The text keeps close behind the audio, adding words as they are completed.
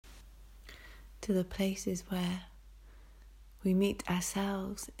to the places where we meet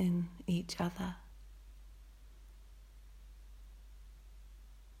ourselves in each other,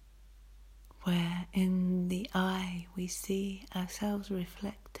 where in the eye we see ourselves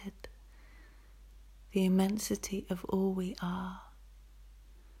reflected, the immensity of all we are,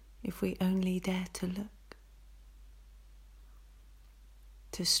 if we only dare to look,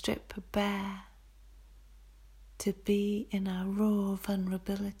 to strip bare, to be in our raw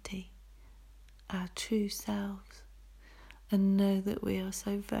vulnerability, our true selves, and know that we are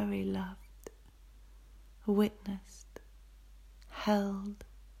so very loved, witnessed, held,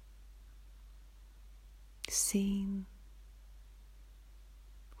 seen.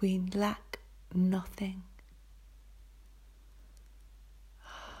 We lack nothing.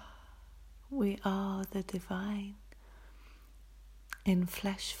 We are the divine in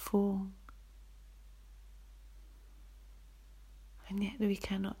flesh form, and yet we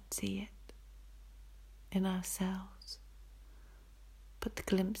cannot see it in ourselves, but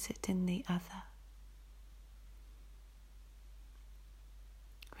glimpse it in the other.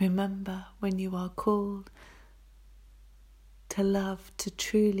 Remember, when you are called to love, to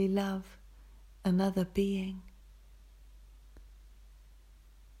truly love another being,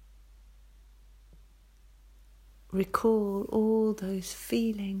 recall all those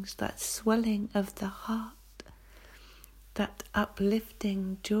feelings, that swelling of the heart, that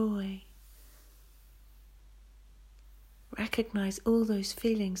uplifting joy. Recognize all those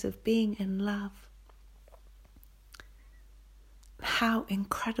feelings of being in love. How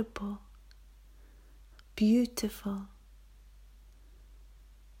incredible, beautiful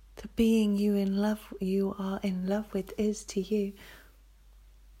the being you are in love with is to you.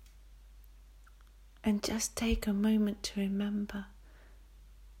 And just take a moment to remember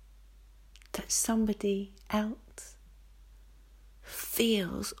that somebody else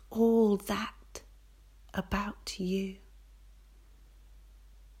feels all that about you.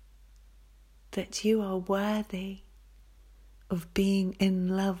 That you are worthy of being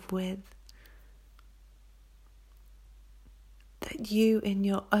in love with. That you in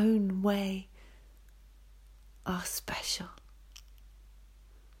your own way are special.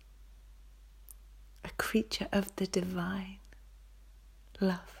 A creature of the divine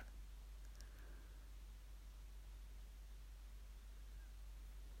love.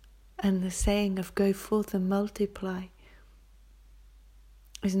 And the saying of go forth and multiply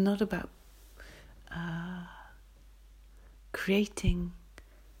is not about creating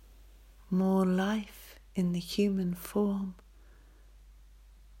more life in the human form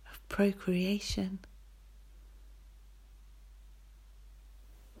of procreation,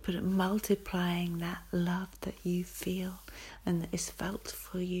 but at multiplying that love that you feel and that is felt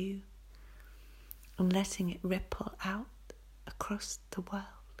for you, and letting it ripple out across the world.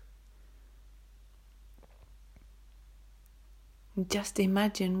 And just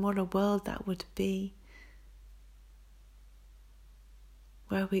imagine what a world that would be,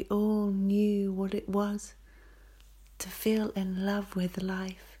 where we all knew what it was to feel in love with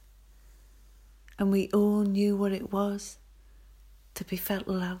life, and we all knew what it was to be felt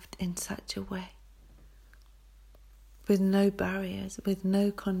loved in such a way, with no barriers, with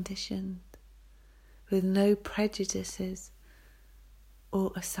no conditions, with no prejudices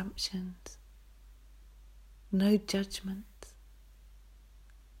or assumptions, no judgments,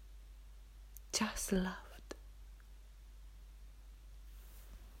 just love.